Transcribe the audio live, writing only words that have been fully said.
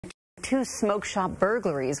2 smoke shop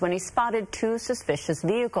burglaries when he spotted 2 suspicious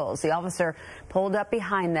vehicles. The officer pulled up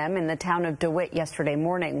behind them in the town of DeWitt yesterday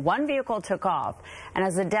morning. One vehicle took off, and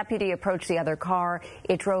as the deputy approached the other car,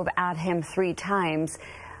 it drove at him 3 times,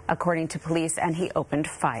 according to police, and he opened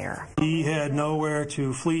fire. He had nowhere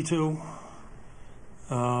to flee to.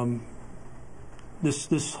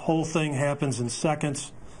 This whole thing happens in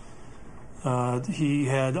seconds. He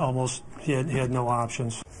had no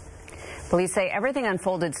options. Police say everything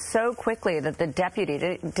unfolded so quickly that the deputy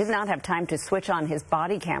did not have time to switch on his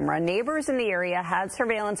body camera. Neighbors in the area had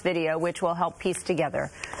surveillance video, which will help piece together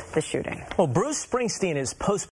the shooting. Well, Bruce Springsteen is postponing